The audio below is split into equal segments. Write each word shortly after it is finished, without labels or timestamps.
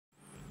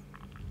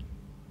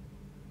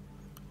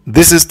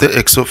This is the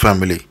XO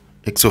family: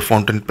 XO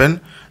fountain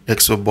pen,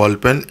 XO ball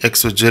pen,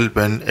 XO gel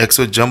pen,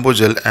 XO jumbo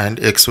gel and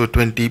XO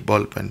 20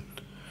 ball pen.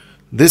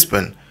 This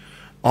pen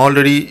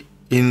already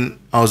in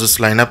Hauser's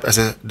lineup as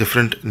a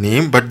different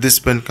name, but this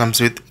pen comes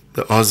with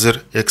the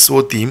Hauser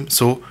XO theme,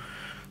 so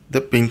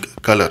the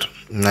pink color.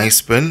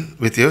 Nice pen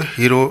with a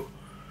hero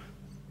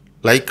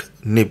like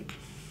nib.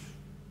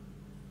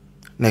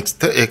 Next,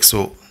 the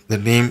XO. The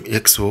name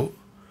XO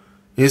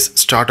is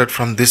started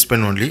from this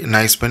pen only.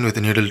 Nice pen with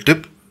a needle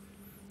tip,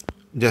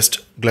 just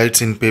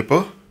glides in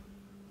paper.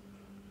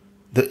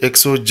 The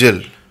XO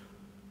Gel,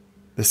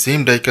 the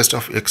same die cast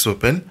of XO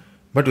pen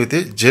but with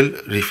a gel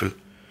refill.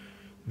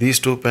 These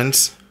two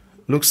pens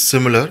look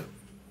similar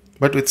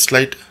but with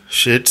slight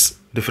shades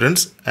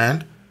difference,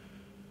 and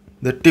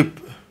the tip,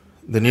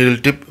 the needle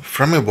tip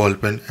from a ball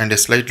pen and a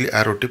slightly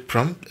arrow tip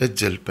from a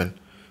gel pen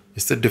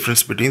is the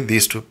difference between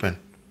these two pens.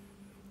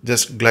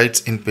 Just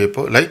glides in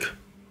paper like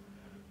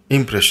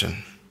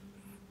impression.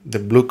 The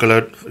blue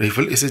colored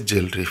refill is a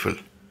gel refill.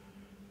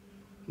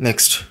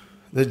 Next,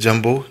 the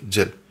jumbo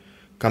gel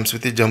comes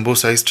with a jumbo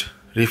sized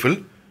refill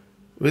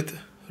with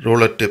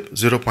roller tip,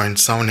 0.7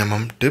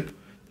 mm tip,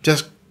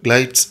 just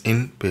glides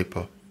in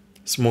paper.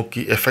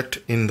 Smoky effect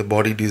in the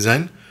body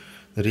design.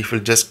 The refill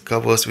just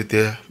covers with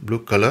a blue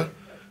color,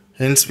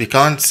 hence we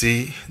can't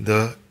see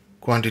the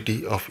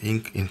quantity of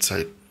ink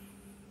inside.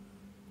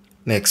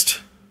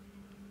 Next,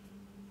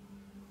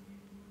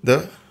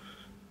 the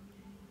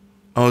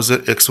Hauser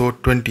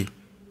XO 20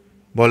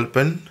 ball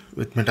pen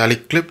with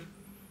metallic clip,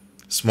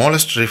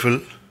 smallest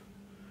refill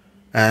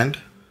and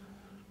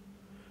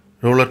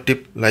roller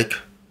tip like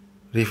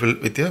refill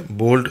with a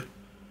bold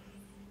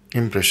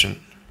impression.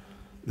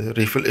 The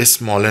refill is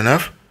small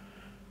enough.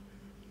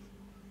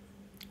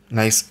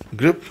 Nice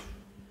grip,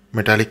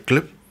 metallic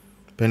clip.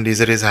 Pen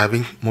teaser is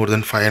having more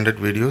than 500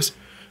 videos.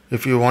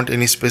 If you want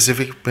any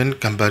specific pen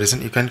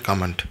comparison, you can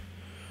comment.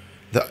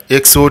 The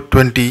XO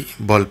 20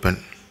 ball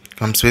pen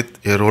comes with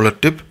a roller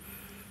tip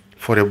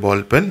for a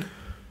ball pen,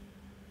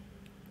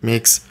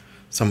 makes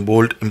some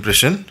bold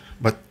impression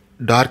but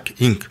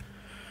dark ink.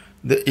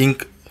 The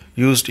ink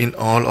used in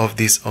all of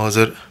these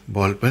Hauser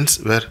ball pens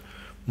were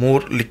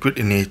more liquid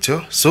in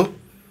nature, so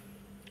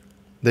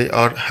they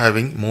are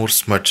having more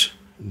smudge,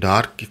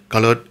 dark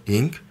colored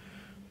ink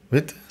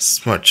with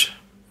smudge.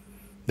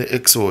 The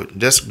XO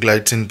just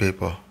glides in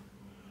paper,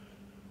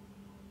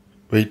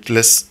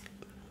 weightless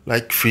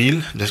like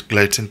feel, just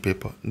glides in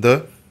paper.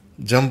 The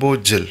jumbo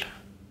gel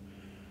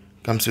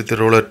comes with a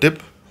roller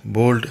tip,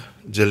 bold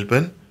gel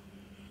pen.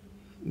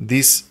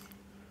 These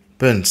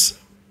pens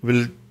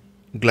will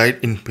glide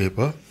in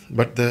paper,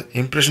 but the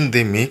impression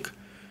they make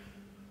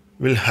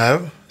will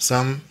have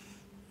some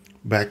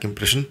back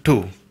impression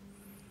too.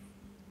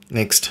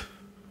 Next,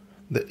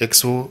 the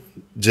XO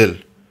gel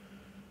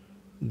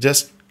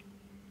just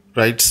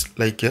writes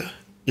like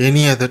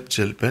any other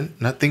gel pen,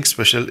 nothing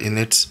special in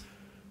its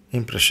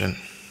impression,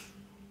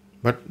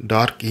 but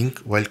dark ink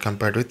while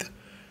compared with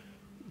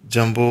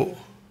jumbo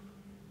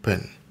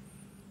pen.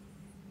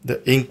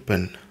 The ink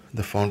pen,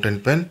 the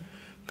fountain pen,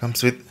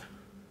 comes with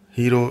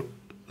hero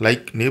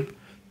like nib.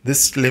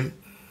 This slim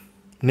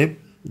nib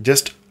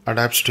just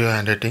adapts to your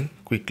handwriting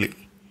quickly.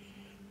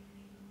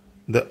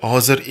 The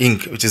Hauser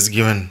ink which is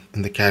given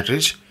in the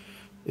cartridge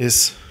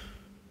is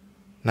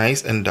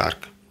nice and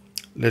dark.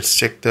 Let's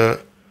check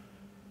the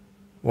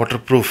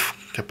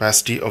waterproof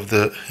capacity of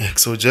the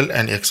XO gel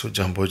and XO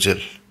jumbo gel.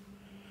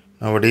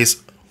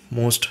 Nowadays,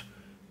 most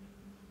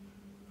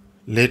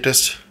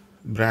latest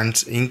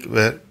brands ink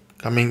were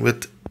coming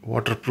with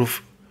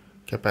waterproof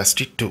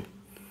capacity too.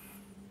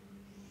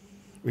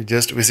 We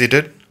just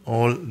visited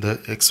all the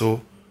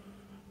XO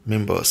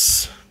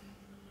members.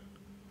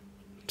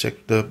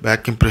 Check the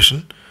back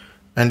impression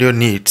and your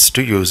needs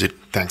to use it.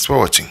 Thanks for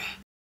watching.